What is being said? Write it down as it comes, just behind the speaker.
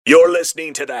You're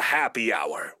listening to the Happy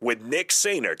Hour with Nick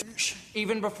Sainert.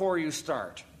 Even before you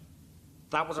start,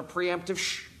 that was a preemptive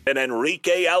shh. And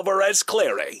Enrique Alvarez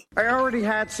Clary. I already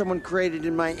had someone created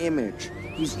in my image.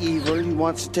 He's evil, he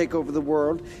wants to take over the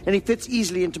world, and he fits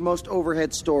easily into most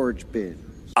overhead storage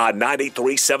bins. On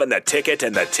 93.7 The Ticket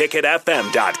and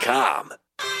theticketfm.com.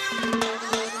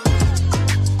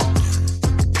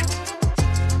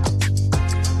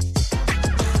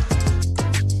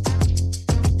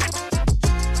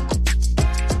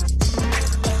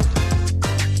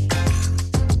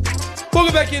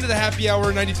 Welcome back into the Happy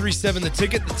Hour, 93.7 The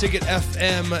Ticket,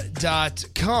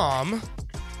 theticketfm.com.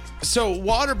 So,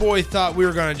 Waterboy thought we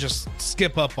were going to just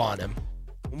skip up on him.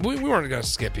 We weren't going to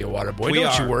skip you, Waterboy.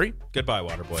 Don't you worry. Goodbye,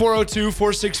 Waterboy.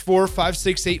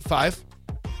 402-464-5685.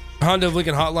 Honda of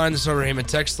Lincoln Hotline, the Silver Heyman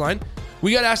text line.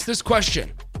 We got asked this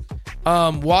question.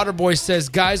 Waterboy says,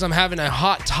 guys, I'm having a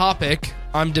hot topic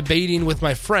I'm debating with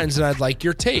my friends, and I'd like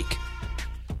your take.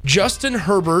 Justin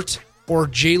Herbert or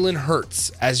Jalen Hurts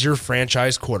as your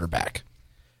franchise quarterback?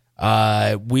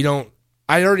 I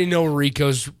already know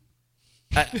Rico's,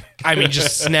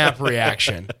 just snap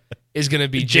reaction is going to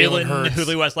be Jalen Hurts.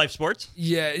 Hulu West Life Sports?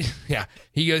 Yeah.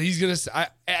 He's going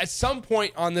to, at some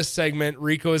point on this segment,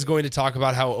 Rico is going to talk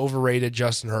about how overrated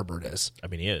Justin Herbert is. I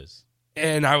mean, he is.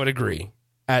 And I would agree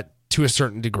to a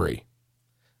certain degree.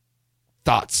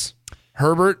 Thoughts?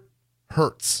 Herbert,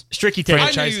 Hurts. Stricky take.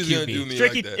 Franchise QB.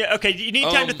 Stricky, like yeah, okay, you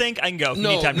need time to think? I can go.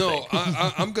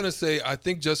 I'm going to say I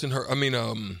think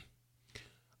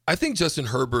I think Justin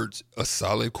Herbert's a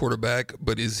solid quarterback,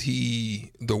 but is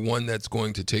he the one that's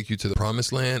going to take you to the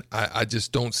promised land? I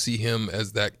just don't see him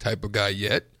as that type of guy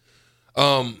yet.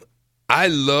 I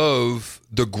love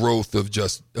the growth of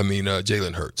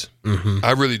Jalen Hurts. Mm-hmm.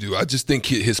 I really do. I just think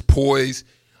his poise,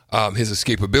 his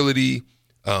escapability,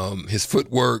 his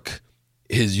footwork,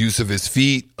 his use of his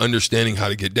feet, understanding how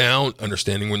to get down,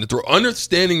 understanding when to throw,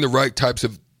 understanding the right types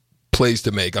of plays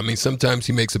to make. I mean, sometimes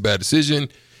he makes a bad decision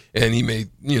and he may,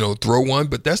 throw one,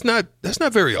 but that's not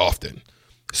very often.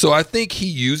 So I think he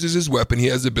uses his weapon. He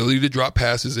has the ability to drop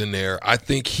passes in there. I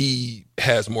think he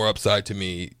has more upside to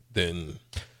me than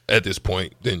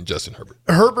Justin Herbert.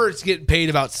 Herbert's getting paid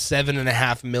about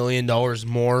 $7.5 million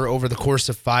more over the course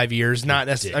of 5 years.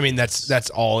 That's all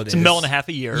it is. It's $1.5 million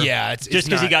a year. Yeah, just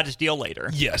because he got his deal later.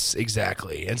 Yes,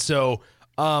 exactly. And so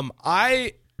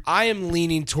I am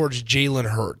leaning towards Jalen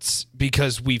Hurts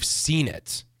because we've seen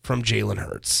it from Jalen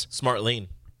Hurts. Smart lean.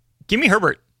 Give me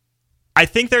Herbert. I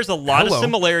think there's a lot of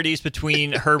similarities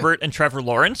between Herbert and Trevor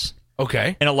Lawrence.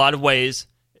 Okay. In a lot of ways.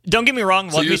 Don't get me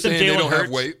wrong. So you're saying they don't have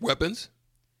weapons?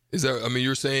 Is that? I mean,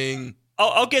 you're saying?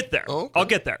 I'll get there. Oh, okay. I'll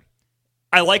get there.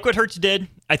 I like what Hurts did.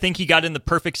 I think he got in the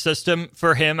perfect system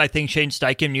for him. I think Shane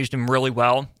Steichen used him really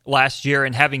well last year.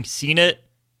 And having seen it,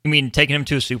 taking him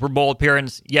to a Super Bowl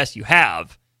appearance, yes, you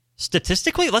have.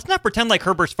 Statistically, let's not pretend like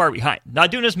Herbert's far behind.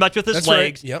 Not doing as much with his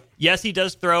legs. Right. Yep. Yes, he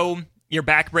does throw your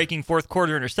back-breaking fourth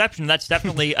quarter interception. That's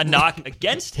definitely a knock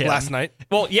against him. Last night.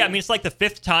 Well, yeah, it's like the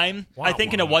fifth time, I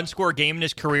think, in a one-score game in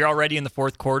his career already in the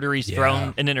fourth quarter, he's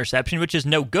thrown an interception, which is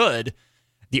no good.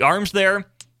 The arm's there.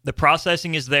 The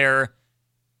processing is there.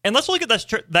 And let's look at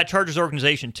that Chargers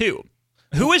organization, too.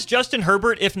 Who is Justin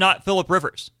Herbert if not Phillip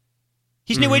Rivers?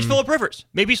 He's new age Phillip Rivers,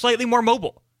 maybe slightly more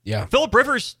mobile. Yeah. Phillip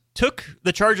Rivers took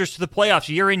the Chargers to the playoffs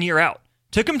year in, year out.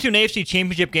 Took him to an AFC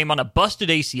championship game on a busted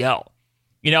ACL.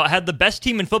 Had the best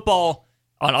team in football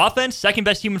on offense, second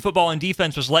best team in football on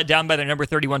defense, was let down by their number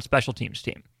 31 special teams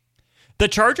team. The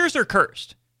Chargers are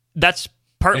cursed. That's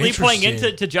partly playing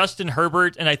into Justin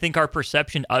Herbert and I think our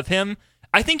perception of him.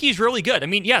 I think he's really good.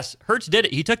 Yes, Hurts did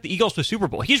it. He took the Eagles to a Super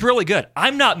Bowl. He's really good.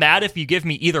 I'm not mad if you give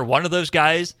me either one of those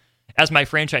guys as my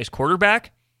franchise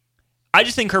quarterback. I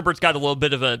just think Herbert's got a little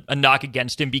bit of a knock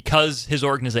against him because his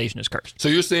organization is cursed. So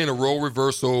you're saying a role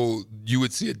reversal, you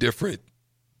would see a different,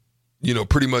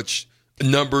 pretty much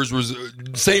numbers,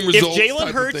 same results. If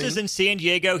Jalen Hurts is in San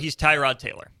Diego, he's Tyrod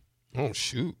Taylor. Oh,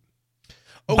 shoot.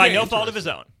 Okay, by no fault of his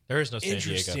own. There is no San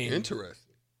Diego.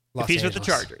 Interesting. If he's with the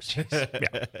Chargers. Yeah,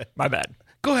 my bad.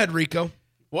 Go ahead, Rico.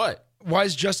 What? Why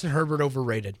is Justin Herbert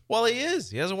overrated? Well, he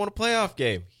is. He hasn't won a playoff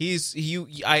game.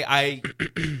 I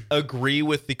agree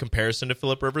with the comparison to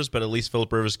Phillip Rivers, but at least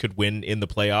Phillip Rivers could win in the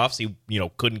playoffs. He,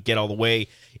 couldn't get all the way.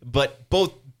 But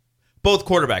both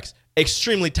quarterbacks,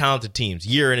 extremely talented teams,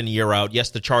 year in and year out.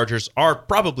 Yes, the Chargers are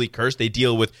probably cursed. They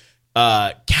deal with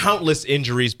countless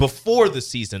injuries before the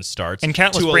season starts. And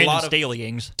countless Brandon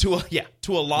Staleyings. To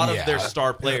a lot of their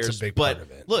star players. That's a big part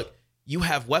of it. Look, you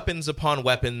have weapons upon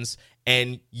weapons,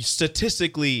 and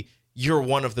statistically, you're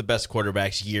one of the best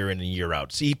quarterbacks year in and year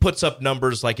out. So he puts up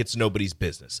numbers like it's nobody's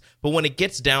business. But when it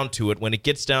gets down to it, when it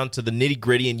gets down to the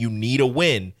nitty-gritty and you need a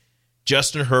win,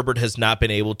 Justin Herbert has not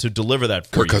been able to deliver that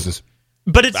for Kirk you. Cousins.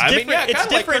 But it's I mean, different. yeah, It's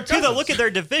kinda like different Kirk too. Though, Cousins. look at their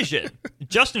division.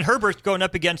 Justin Herbert's going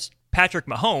up against Patrick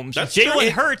Mahomes. That's true. Jalen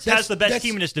Hurts That's- has the best that's-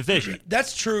 team in his division.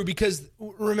 That's true because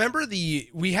remember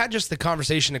we had just the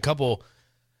conversation about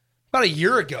a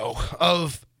year ago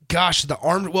of the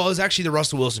arm. Well, it was actually the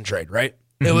Russell Wilson trade, right?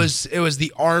 It was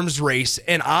the arms race,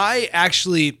 and I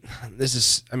actually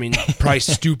probably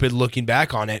stupid looking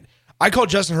back on it. I called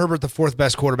Justin Herbert the fourth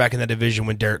best quarterback in that division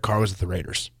when Derek Carr was at the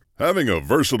Raiders. Having a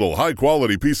versatile,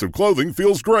 high-quality piece of clothing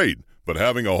feels great, but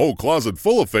having a whole closet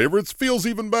full of favorites feels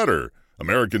even better.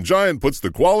 American Giant puts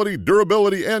the quality,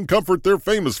 durability, and comfort they're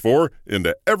famous for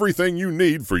into everything you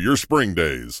need for your spring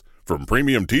days. From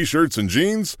premium T-shirts and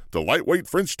jeans to lightweight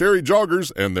French terry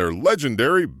joggers and their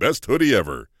legendary best hoodie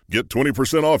ever. Get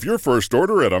 20% off your first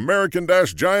order at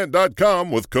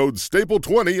American-Giant.com with code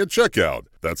STAPLE20 at checkout.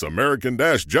 That's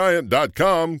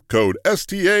American-Giant.com, code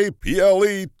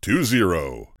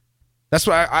STAPLE20. That's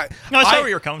why I saw where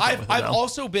you're coming from with it, I've though.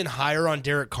 also been higher on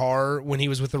Derek Carr when he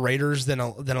was with the Raiders than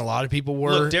a lot of people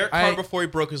were. Look, Derek Carr, before he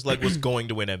broke his leg, was going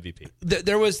to win MVP.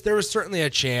 There was certainly a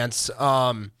chance.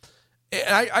 And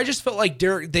I just felt like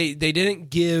they didn't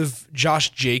give Josh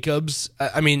Jacobs.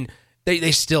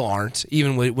 They still aren't,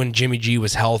 even when Jimmy G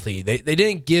was healthy. They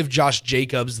didn't give Josh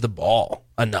Jacobs the ball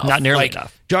enough. Not nearly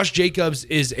enough. Josh Jacobs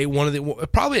is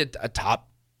probably a top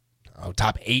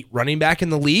 8 running back in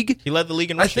the league. He led the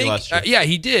league in rushing last year. Yeah,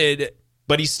 he did.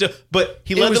 But he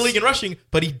led the league in rushing,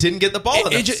 but he didn't get the ball.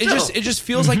 It just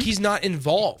feels like he's not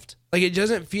involved. Like it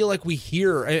doesn't feel like we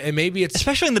hear, and maybe it's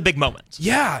Especially in the big moments.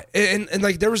 yeah, and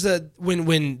like there was when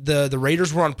the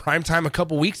Raiders were on primetime a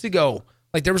couple weeks ago,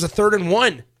 like there was a 3rd and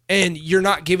 1, and you're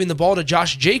not giving the ball to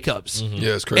Josh Jacobs.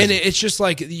 Yeah, it's crazy. And it's just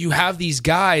like you have these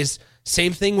guys.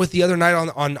 Same thing with the other night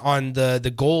on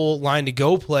the goal line to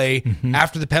go play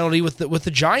after the penalty with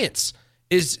the Giants.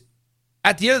 Is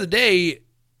at the end of the day,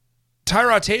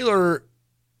 Tyrod Taylor,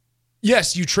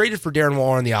 yes, you traded for Darren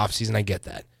Waller in the offseason, I get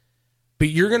that. But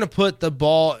you're going to put the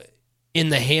ball in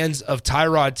the hands of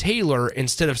Tyrod Taylor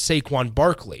instead of Saquon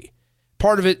Barkley.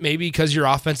 Part of it maybe because your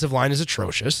offensive line is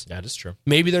atrocious. That is true.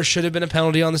 Maybe there should have been a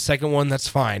penalty on the second one, that's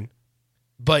fine.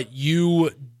 But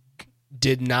you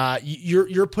did not.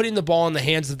 You're putting the ball in the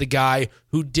hands of the guy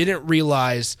who didn't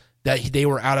realize that they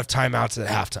were out of timeouts at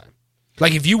halftime.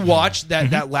 Like if you watch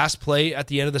that last play at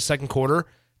the end of the second quarter,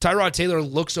 Tyrod Taylor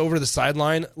looks over the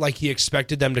sideline like he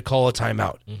expected them to call a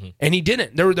timeout, and he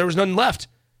didn't. There was none left,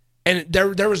 and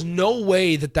there was no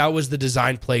way that was the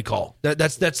design play call.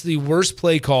 That's the worst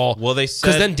play call. Well, they said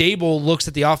because then Dable looks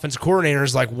at the offensive coordinator and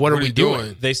is like, "What are we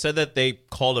doing?" They said that they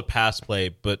called a pass play,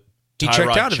 but He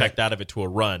Tyrod checked out of it. to a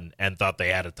run and thought they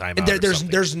had a timeout.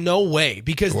 And there's no way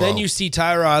because then you see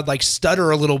Tyrod like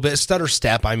stutter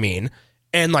step.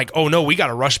 And like, oh no, we got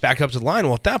to rush back up to the line.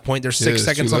 Well, at that point, there's 6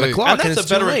 seconds on the clock, and that's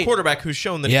it's a veteran too late. quarterback who's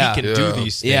shown that he can do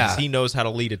these things. He knows how to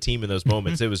lead a team in those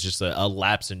moments. It was just a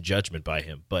lapse in judgment by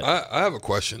him. But I have a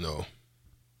question though,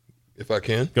 if I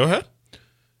can. Go ahead.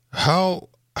 How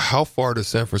far does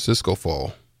San Francisco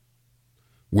fall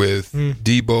with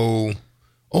Debo,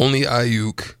 only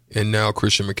Ayuk, and now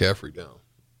Christian McCaffrey down?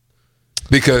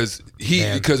 Because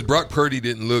Brock Purdy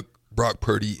didn't look Brock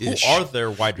Purdy-ish. Who are their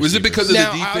wide receivers? Was it because of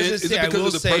Now, the defense? Is it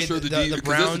because of the pressure of the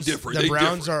defense? The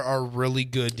Browns are really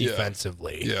good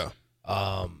defensively. Yeah.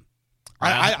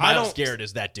 I don't scared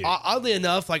as that dude. Oddly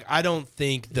enough, like I don't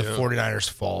think the 49ers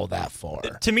fall that far.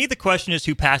 To me, the question is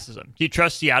who passes them. Do you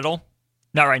trust Seattle?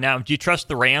 Not right now. Do you trust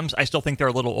the Rams? I still think they're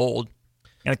a little old.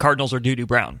 And the Cardinals are doo-doo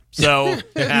brown. So,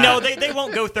 no, they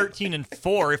won't go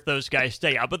 13-4 if those guys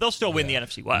stay out, but they'll still win the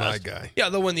NFC West. My guy. Yeah,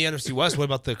 they'll win the NFC West. What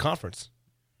about the conference?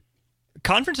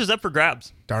 Conference is up for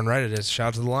grabs. Darn right it is. Shout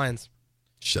out to the Lions.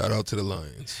 Shout out to the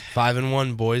Lions.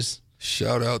 5-1, boys.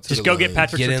 Shout out to Just the go Lions. get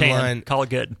Patrick Get in Surtain. line. Call it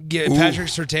good. Get Patrick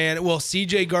Surtain. Well,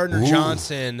 CJ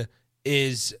Gardner-Johnson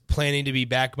is planning to be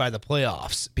back by the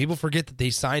playoffs. People forget that they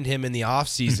signed him in the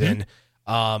offseason,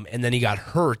 and then he got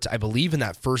hurt, I believe, in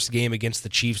that first game against the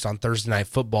Chiefs on Thursday Night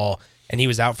Football, and he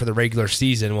was out for the regular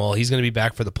season. Well, he's going to be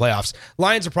back for the playoffs.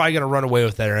 Lions are probably going to run away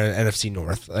with their NFC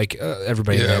North. Like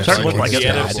everybody in the Starting to look like the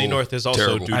it. NFC North is also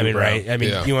Terrible. doo-doo I mean, brown. right? I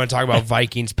mean, you want to talk about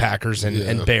Vikings, Packers,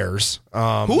 and Bears.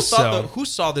 Who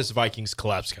saw this Vikings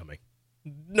collapse coming?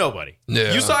 Nobody.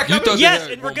 Yeah. You saw it You coming? thought they Yes,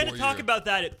 had and we're one going to more talk year. about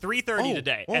that at 3:30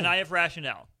 today, and I have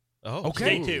rationale. Oh,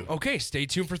 Okay. Stay tuned. Okay, stay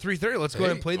tuned for 3:30. Let's go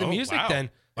ahead and play the music wow. then.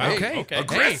 Wow. Okay.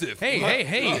 Aggressive.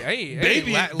 Hey.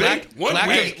 Baby,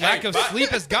 Lack of sleep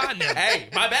has gotten him. Hey,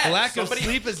 my bad. Lack of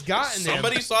sleep has gotten him.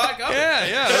 Somebody saw it coming.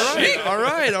 Yeah. All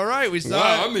right. We saw.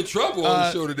 Wow, I'm in trouble on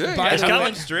the show today. by It's the way,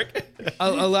 coming, Strick.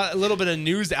 a little bit of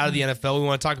news out of the NFL. We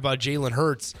want to talk about Jalen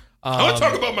Hurts. I want to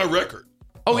talk about my record.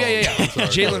 Yeah.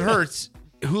 Jalen Hurts.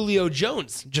 Julio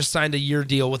Jones just signed a year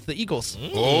deal with the Eagles.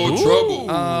 Oh,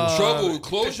 trouble.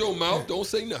 Close your mouth. Don't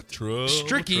say nothing.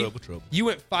 Stricky, you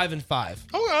went 5-5.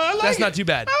 Oh, I like That's it. not too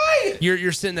bad. I like it.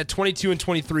 You're sitting at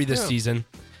 22-23 this season.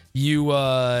 You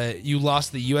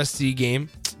lost the USC game.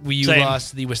 You Same.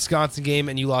 lost the Wisconsin game,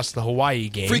 and you lost the Hawaii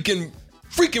game.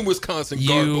 Freaking Wisconsin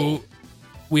garbo.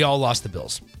 We all lost the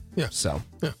Bills. Yeah. So.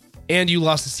 Yeah. And you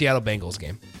lost the Seattle Bengals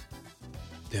game.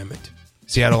 Damn it.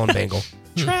 Seattle and Bengal.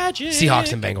 Tragic.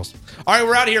 Seahawks and Bengals. All right,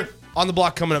 we're out of here. On the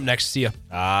Block coming up next. See ya.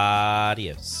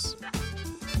 Adios.